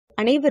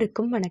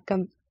அனைவருக்கும்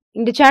வணக்கம்.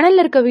 இந்த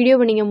சேனல்ல இருக்க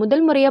வீடியோவை நீங்க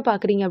முதல் முறையா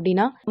பாக்குறீங்க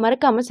அப்படின்னா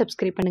மறக்காம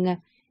சப்ஸ்கிரைப் பண்ணுங்க.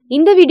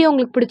 இந்த வீடியோ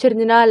உங்களுக்கு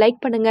பிடிச்சிருந்தா லைக்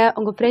பண்ணுங்க,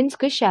 உங்க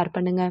ஃப்ரெண்ட்ஸ்க்கு ஷேர்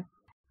பண்ணுங்க.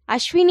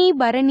 அஸ்வினி,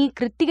 பரணி,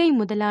 கிருத்திகை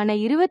முதலான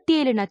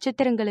 27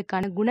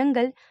 நட்சத்திரங்களுக்கான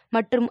குணங்கள்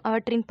மற்றும்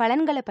அவற்றின்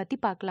பலன்களை பத்தி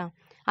பார்க்கலாம்.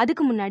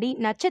 அதுக்கு முன்னாடி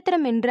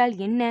நட்சத்திரம் என்றால்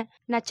என்ன,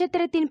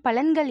 நட்சத்திரத்தின்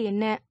பலன்கள்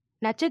என்ன,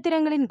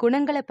 நட்சத்திரங்களின்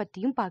குணங்களை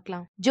பத்தியும்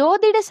பார்க்கலாம்.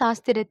 ஜோதிட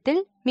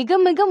சாஸ்திரத்தில் மிக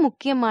மிக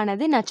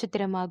முக்கியமானது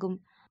நட்சத்திரமாகும்.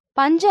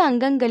 பஞ்ச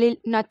அங்கங்களில்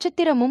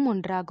நட்சத்திரமும்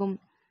ஒன்றாகும்.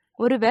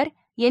 ஒருவர்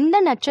எந்த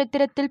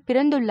நட்சத்திரத்தில்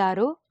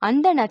பிறந்துள்ளாரோ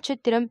அந்த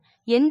நட்சத்திரம்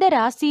எந்த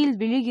ராசியில்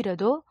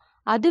விழுகிறதோ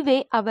அதுவே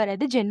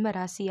அவரது ஜென்ம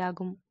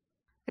ராசியாகும்.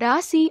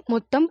 ராசி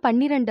மொத்தம்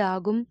 12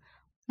 ஆகும்.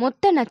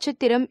 மொத்த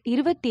நட்சத்திரம்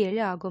 27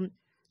 ஆகும்.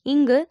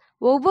 இங்கு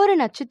ஒவ்வொரு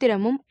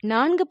நட்சத்திரமும்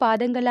 4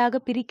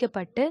 பாதங்களாக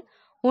பிரிக்கப்பட்டு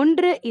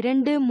 1,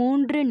 2,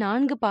 3,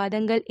 4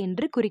 பாதங்கள்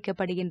என்று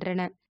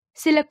குறிக்கப்படுகின்றன.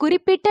 சில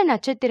குறிப்பிட்ட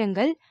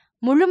நட்சத்திரங்கள்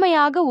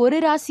முழுமையாக ஒரு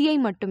ராசியை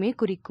மட்டுமே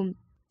குறிக்கும்.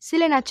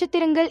 சில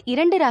நட்சத்திரங்கள்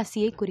 2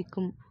 ராசியை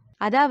குறிக்கும்.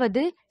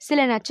 அதாவது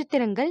சில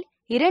நட்சத்திரங்கள்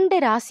 2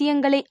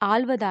 ராசியங்களை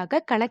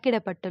ஆள்வதாக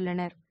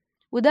கணக்கிடப்பட்டுள்ளனர்.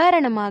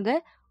 உதாரணமாக,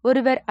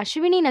 ஒருவர்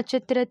அஸ்வினி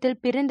நட்சத்திரத்தில்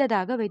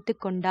பிறந்ததாக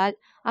வைத்துக்கொண்டால்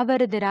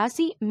அவரது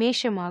ராசி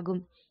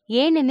மேஷமாகும்.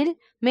 ஏனெனில்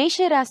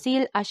மேஷ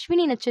ராசியில்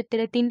அஸ்வினி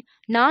நட்சத்திரத்தின்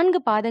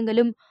 4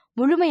 பாதங்களும்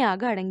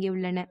முழுமையாக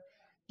அடங்கியுள்ளன.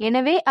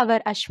 எனவே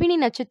அவர் அஸ்வினி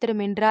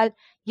நட்சத்திரம் என்றால்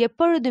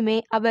எப்பொழுதுமே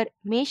அவர்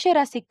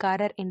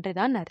மேஷராசிக்காரர்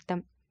என்றுதான்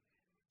அர்த்தம்.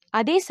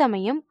 அதே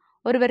சமயம்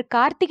ஒருவர்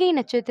கார்த்திகை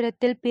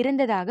நட்சத்திரத்தில்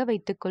பிறந்ததாக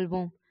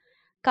வைத்துக்கொள்வோம்.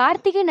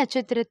 கார்த்திகை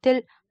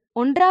நட்சத்திரத்தில்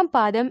 1ஆம்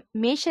பாதம்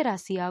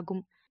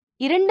மேஷராசியாகும்.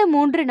 2,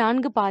 3,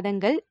 4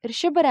 பாதங்கள்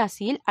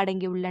ரிஷபராசியில்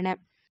அடங்கியுள்ளன.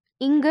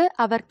 இங்கு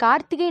அவர்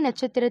கார்த்திகை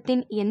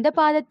நட்சத்திரத்தின் எந்த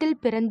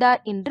பாதத்தில்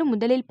பிறந்தார் என்று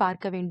முதலில்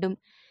பார்க்க வேண்டும்.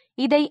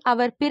 இதை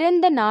அவர்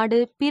பிறந்த நாடு,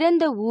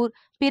 பிறந்த ஊர்,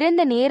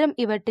 பிறந்த நேரம்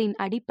இவற்றின்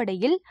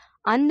அடிப்படையில்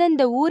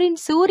அந்தந்த ஊரின்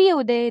சூரிய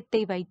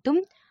உதயத்தை வைத்தும்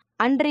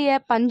அன்றைய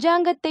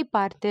பஞ்சாங்கத்தை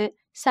பார்த்து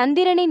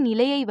சந்திரனின்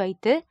நிலையை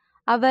வைத்து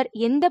அவர்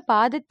எந்த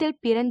பாதத்தில்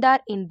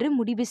பிறந்தார் என்று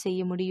முடிவு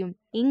செய்ய முடியும்.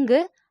 இங்கு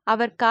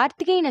அவர்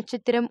கார்த்திகை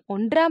நட்சத்திரம்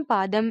 1ஆம்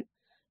பாதம்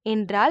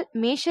என்றால்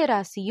மேஷ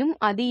ராசியும்,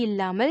 அது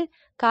இல்லாமல்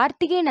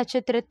கார்த்திகை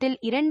நட்சத்திரத்தில்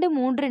 2,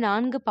 3,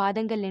 4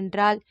 பாதங்கள்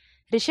என்றால்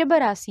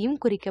ரிஷபராசியும்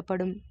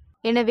குறிக்கப்படும்.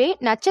 எனவே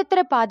நட்சத்திர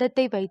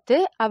பாதத்தை வைத்து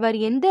அவர்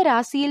எந்த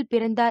ராசியில்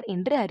பிறந்தார்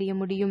என்று அறிய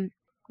முடியும்.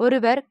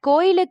 ஒருவர்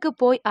கோயிலுக்கு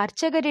போய்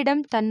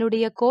அர்ச்சகரிடம்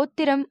தன்னுடைய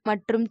கோத்திரம்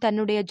மற்றும்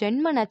தன்னுடைய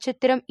ஜென்ம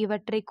நட்சத்திரம்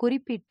இவற்றை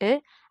குறிப்பிட்டு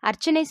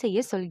அர்ச்சனை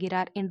செய்ய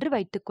சொல்கிறார் என்று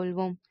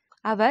வைத்துக்கொள்வோம்.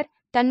 அவர்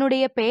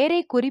தன்னுடைய பெயரை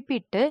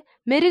குறிப்பிட்டு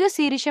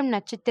மிருகசீரிஷம்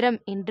நட்சத்திரம்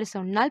என்று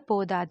சொன்னால்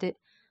போதாது.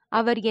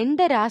 அவர்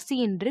எந்த ராசி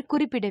என்று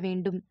குறிப்பிட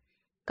வேண்டும்.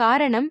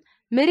 காரணம்,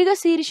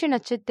 மிருகசீரிஷ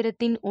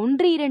நட்சத்திரத்தின்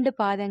 1, 2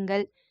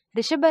 பாதங்கள்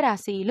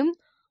ரிஷபராசியிலும்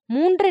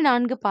 3,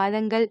 4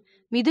 பாதங்கள்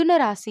மிதுன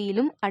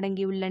ராசியிலும்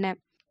அடங்கியுள்ளன.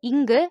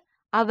 இங்கு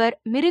அவர்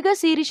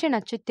மிருகசீரிஷ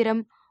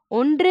நட்சத்திரம்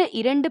 1,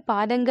 2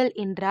 பாதங்கள்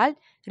என்றால்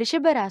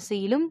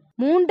ரிஷபராசியிலும்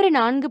 3,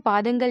 4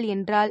 பாதங்கள்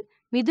என்றால்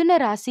மிதுன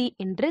ராசி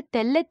என்று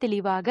தெள்ளத்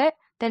தெளிவாக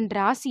தன்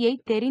ராசியை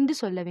தெரிந்து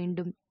சொல்ல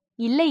வேண்டும்.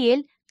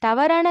 இல்லையேல்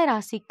தவறான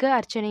ராசிக்கு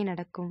அர்ச்சனை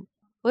நடக்கும்.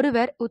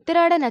 ஒருவர்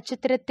உத்திராட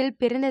நட்சத்திரத்தில்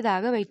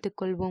பிறந்ததாக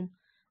வைத்துக்கொள்வோம்.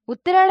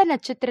 உத்திராட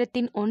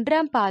நட்சத்திரத்தின்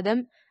 1ஆம்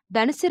பாதம்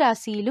தனுசு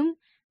ராசியிலும்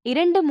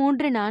 2,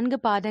 3, 4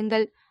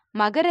 பாதங்கள்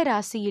மகர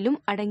ராசியிலும்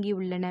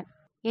அடங்கியுள்ளன.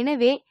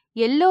 எனவே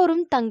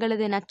எல்லோரும்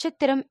தங்களது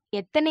நட்சத்திரம்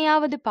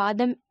எத்தனையாவது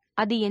பாதம்,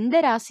 அது எந்த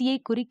ராசியை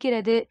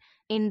குறிக்கிறது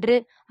என்று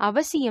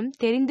அவசியம்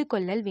தெரிந்து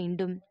கொள்ளல்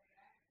வேண்டும்.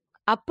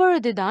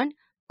 அப்பொழுதுதான்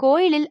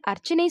கோயிலில்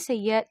அர்ச்சனை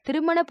செய்ய,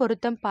 திருமண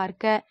பொருத்தம்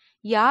பார்க்க,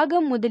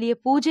 யாகம் முதலிய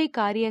பூஜை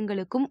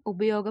காரியங்களுக்கும்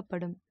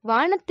உபயோகப்படும்.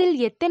 வானத்தில்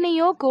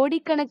எத்தனையோ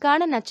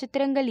கோடிக்கணக்கான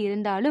நட்சத்திரங்கள்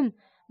இருந்தாலும்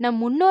நம்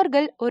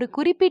முன்னோர்கள் ஒரு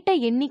குறிப்பிட்ட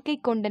எண்ணிக்கை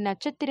கொண்ட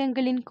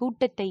நட்சத்திரங்களின்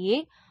கூட்டத்தையே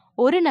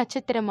ஒரு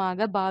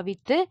நட்சத்திரமாக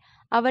பாவித்து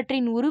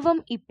அவற்றின் உருவம்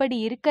இப்படி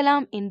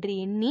இருக்கலாம் என்று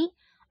எண்ணி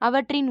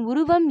அவற்றின்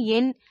உருவம்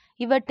எண்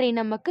இவற்றை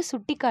நமக்கு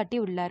சுட்டிக்காட்டி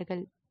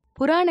உள்ளார்கள்.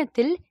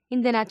 புராணத்தில்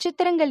இந்த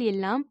நட்சத்திரங்கள்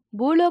எல்லாம்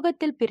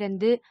பூலோகத்தில்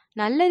பிறந்து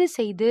நல்லது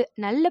செய்து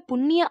நல்ல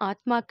புண்ணிய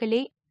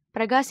ஆத்மாக்களே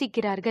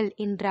பிரகாசிக்கிறார்கள்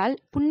என்றால்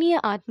புண்ணிய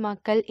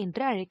ஆத்மாக்கள்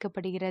என்று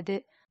அழைக்கப்படுகிறது.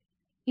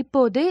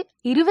 இப்போது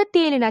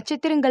 27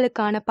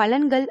 நட்சத்திரங்களுக்கான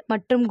பலன்கள்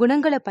மற்றும்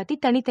குணங்களை பத்தி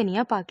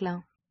தனித்தனியா பார்க்கலாம்.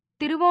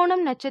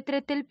 திருவோணம்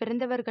நட்சத்திரத்தில்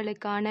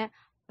பிறந்தவர்களுக்கான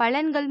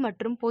பலன்கள்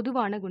மற்றும்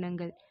பொதுவான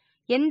குணங்கள்.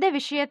 எந்த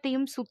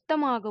விஷயத்தையும்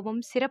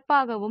சுத்தமாகவும்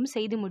சிறப்பாகவும்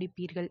செய்து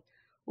முடிப்பீர்கள்.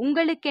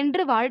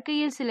 உங்களுக்கென்று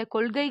வாழ்க்கையில் சில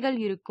கொள்கைகள்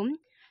இருக்கும்.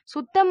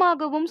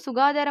 சுத்தமாகவும்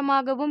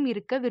சுகாதாரமாகவும்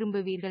இருக்க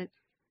விரும்புவீர்கள்.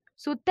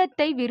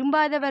 சுத்தத்தை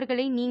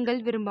விரும்பாதவர்களை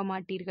நீங்கள் விரும்ப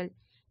மாட்டீர்கள்.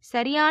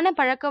 சரியான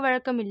பழக்க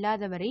வழக்கம்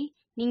இல்லாதவரை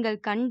நீங்கள்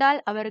கண்டால்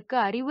அவருக்கு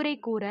அறிவுரை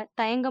கூற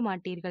தயங்க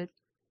மாட்டீர்கள்.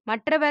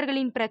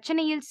 மற்றவர்களின்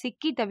பிரச்சனையில்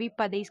சிக்கி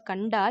தவிப்பதை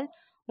கண்டால்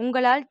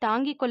உங்களால்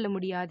தாங்கிக் கொள்ள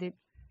முடியாது.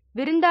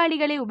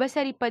 விருந்தாளிகளை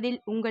உபசரிப்பதில்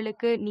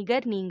உங்களுக்கு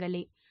நிகர்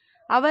நீங்களே.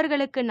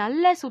 அவர்களுக்கு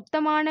நல்ல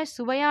சுத்தமான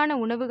சுவையான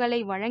உணவுகளை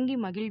வழங்கி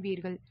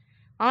மகிழ்வீர்கள்.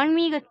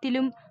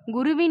 ஆன்மீகத்திலும்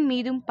குருவின்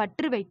மீதும்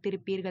பற்று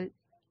வைத்திருப்பீர்கள்.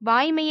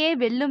 வாய்மையே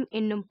வெல்லும்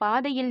என்னும்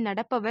பாதையில்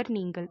நடப்பவர்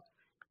நீங்கள்.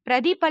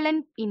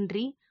 பிரதிபலன்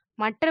இன்றி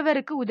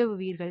மற்றவருக்கு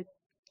உதவுவீர்கள்.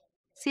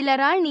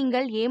 சிலரால்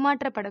நீங்கள்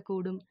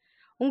ஏமாற்றப்படக்கூடும்.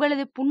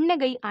 உங்களது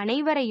புன்னகை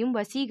அனைவரையும்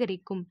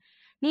வசீகரிக்கும்.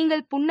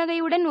 நீங்கள்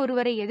புன்னகையுடன்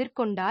ஒருவரை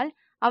எதிர்கொண்டால்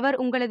அவர்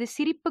உங்களது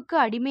சிரிப்புக்கு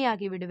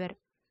அடிமையாகி விடுவர்.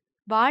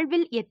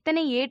 வாழ்வில்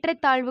எத்தனை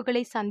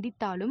ஏற்றத்தாழ்வுகளை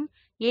சந்தித்தாலும்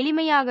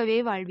எளிமையாகவே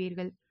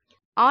வாழ்வீர்கள்.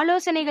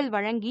 ஆலோசனைகள்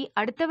வழங்கி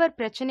அடுத்தவர்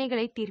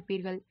பிரச்சனைகளை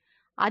தீர்ப்பீர்கள்.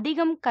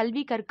 அதிகம்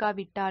கல்வி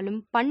கற்காவிட்டாலும்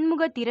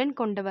பன்முக திறன்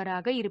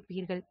கொண்டவராக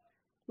இருப்பீர்கள்.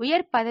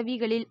 உயர்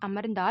பதவிகளில்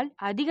அமர்ந்தால்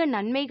அதிக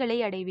நன்மைகளை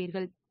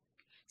அடைவீர்கள்.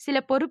 சில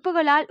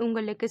பொறுப்புகளால்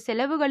உங்களுக்கு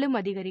செலவுகளும்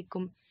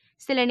அதிகரிக்கும்.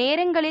 சில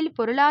நேரங்களில்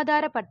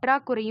பொருளாதார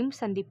பற்றாக்குறையும்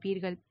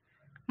சந்திப்பீர்கள்.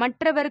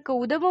 மற்றவருக்கு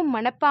உதவும்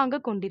மனப்பாங்கு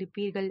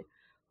கொண்டிருப்பீர்கள்.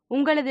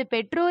 உங்களது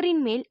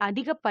பெற்றோரின் மேல்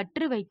அதிக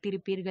பற்று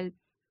வைத்திருப்பீர்கள்.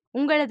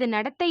 உங்களது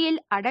நடத்தையில்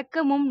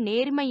அடக்கமும்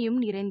நேர்மையும்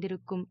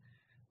நிறைந்திருக்கும்.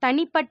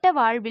 தனிப்பட்ட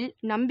வாழ்வில்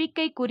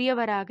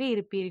நம்பிக்கைக்குரியவராக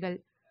இருப்பீர்கள்.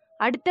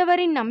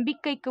 அடுத்தவரின்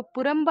நம்பிக்கைக்கு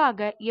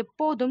புறம்பாக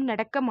எப்போதும்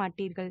நடக்க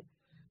மாட்டீர்கள்.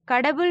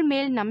 கடவுள்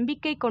மேல்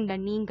நம்பிக்கை கொண்ட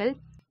நீங்கள்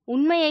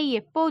உண்மையை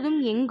எப்போதும்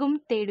எங்கும்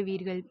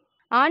தேடுவீர்கள்.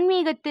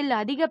 ஆன்மீகத்தில்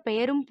அதிக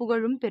பெயரும்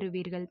புகழும்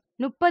பெறுவீர்கள்.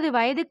 30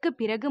 வயதுக்கு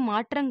பிறகு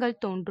மாற்றங்கள்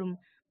தோன்றும்.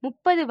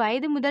 30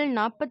 வயது முதல்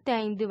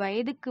 45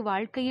 வயதுக்கு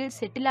வாழ்க்கையில்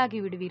செட்டிலாகி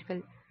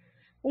விடுவீர்கள்.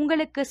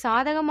 உங்களுக்கு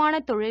சாதகமான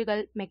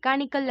தொழில்கள்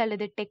மெக்கானிக்கல்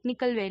அல்லது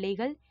டெக்னிக்கல்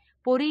வேலைகள்,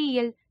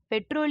 பொறியியல்,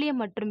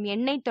 பெட்ரோலியம் மற்றும்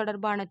எண்ணெய்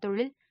தொடர்பான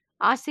தொழில்,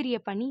 ஆசிரிய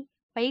பணி,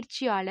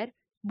 பயிற்சியாளர்,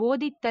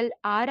 போதித்தல்,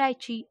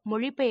 ஆராய்ச்சி,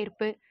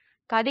 மொழிபெயர்ப்பு,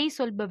 கதை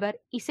சொல்பவர்,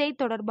 இசை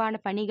தொடர்பான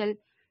பணிகள்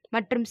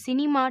மற்றும்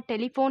சினிமா,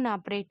 டெலிபோன்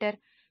ஆபரேட்டர்,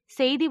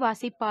 செய்தி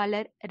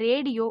வாசிப்பாளர்,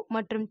 ரேடியோ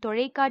மற்றும்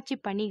தொலைக்காட்சி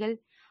பணிகள்,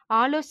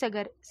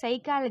 ஆலோசகர்,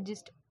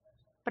 சைக்காலஜிஸ்ட்,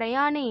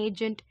 பிரயாண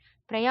ஏஜென்ட்,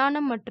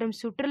 பிரயாணம் மற்றும்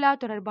சுற்றுலா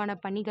தொடர்பான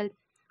பணிகள்,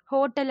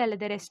 ஹோட்டல்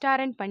அல்லது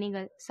ரெஸ்டாரண்ட்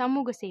பணிகள்,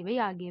 சமூக சேவை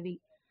ஆகியவை.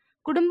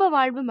 குடும்ப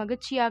வாழ்வு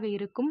மகிழ்ச்சியாக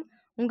இருக்கும்.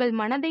 உங்கள்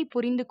மனதை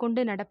புரிந்து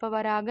கொண்டு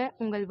நடப்பவராக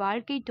உங்கள்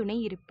வாழ்க்கை துணை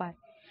இருப்பார்.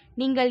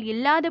 நீங்கள்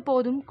இல்லாத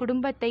போதும்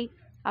குடும்பத்தை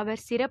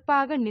அவர்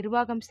சிறப்பாக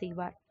நிர்வாகம்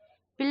செய்வார்.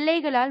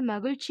 பிள்ளைகளால்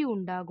மகிழ்ச்சி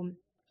உண்டாகும்.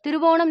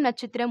 திருவோணம்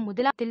நட்சத்திரம்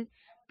முதலாத்தில்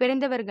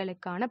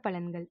பிறந்தவர்களுக்கான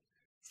பலன்கள்.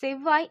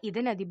 செவ்வாய்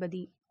இதன்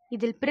அதிபதி.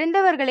 இதில்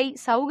பிறந்தவர்களை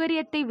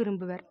சௌகரியத்தை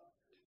விரும்புவர்.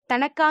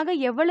 தனக்காக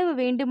எவ்வளவு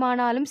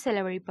வேண்டுமானாலும்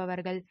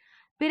செலவழிப்பவர்கள்.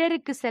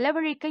 பிறருக்கு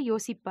செலவழிக்க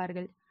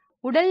யோசிப்பார்கள்.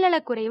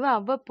 உடல்நலக்குறைவு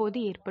அவ்வப்போது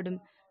ஏற்படும்.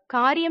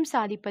 காரியம்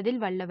சாதிப்பதில்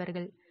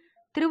வல்லவர்கள்.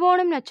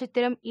 திருவோணம்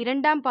நட்சத்திரம்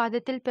 2ஆம்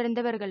பாதத்தில்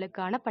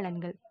பிறந்தவர்களுக்கான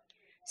பலன்கள்.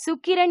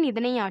 சுக்கிரன்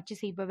இதனை ஆட்சி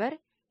செய்பவர்.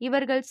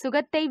 இவர்கள்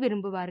சுகத்தை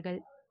விரும்புவார்கள்.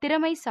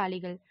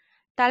 திறமைசாலிகள்.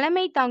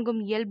 தலைமை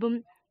தாங்கும் இயல்பும்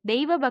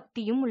தெய்வ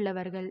பக்தியும்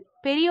உள்ளவர்கள்.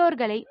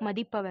 பெரியோர்களை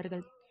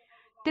மதிப்பவர்கள்.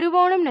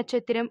 திருவோணம்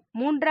நட்சத்திரம்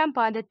 3ஆம்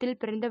பாதத்தில்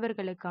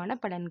பிறந்தவர்களுக்கான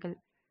பலன்கள்.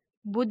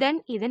 புதன்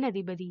இதன்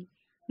அதிபதி.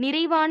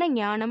 நிறைவான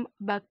ஞானம்,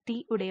 பக்தி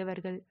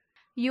உடையவர்கள்.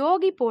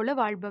 யோகி போல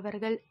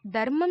வாழ்பவர்கள்.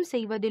 தர்மம்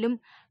செய்வதிலும்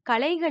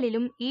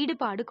கலைகளிலும்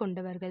ஈடுபாடு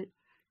கொண்டவர்கள்.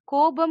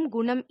 கோபம்,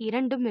 குணம்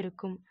இரண்டும்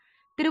இருக்கும்.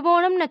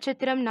 திருவோணம்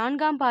நட்சத்திரம்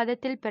 4ஆம்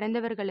பாதத்தில்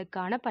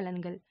பிறந்தவர்களுக்கான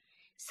பலன்கள்.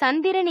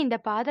 சந்திரன் இந்த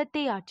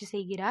பாதத்தை ஆட்சி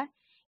செய்கிறார்.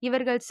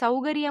 இவர்கள்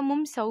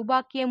சௌகரியமும்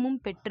சௌபாக்கியமும்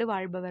பெற்று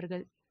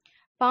வாழ்பவர்கள்.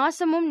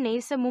 பாசமும்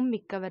நேசமும்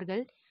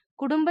மிக்கவர்கள்.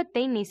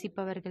 குடும்பத்தை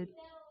நேசிப்பவர்கள்.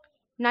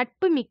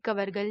 நட்பு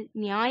மிக்கவர்கள்.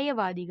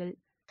 நியாயவாதிகள்.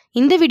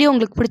 இந்த வீடியோ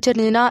உங்களுக்கு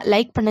பிடிச்சிருந்ததுன்னா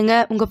லைக் பண்ணுங்க,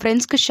 உங்க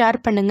ஃப்ரெண்ட்ஸ்க்கு ஷேர்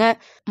பண்ணுங்க,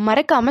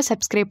 மறக்காம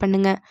சப்ஸ்கிரைப்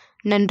பண்ணுங்க.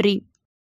 நன்றி.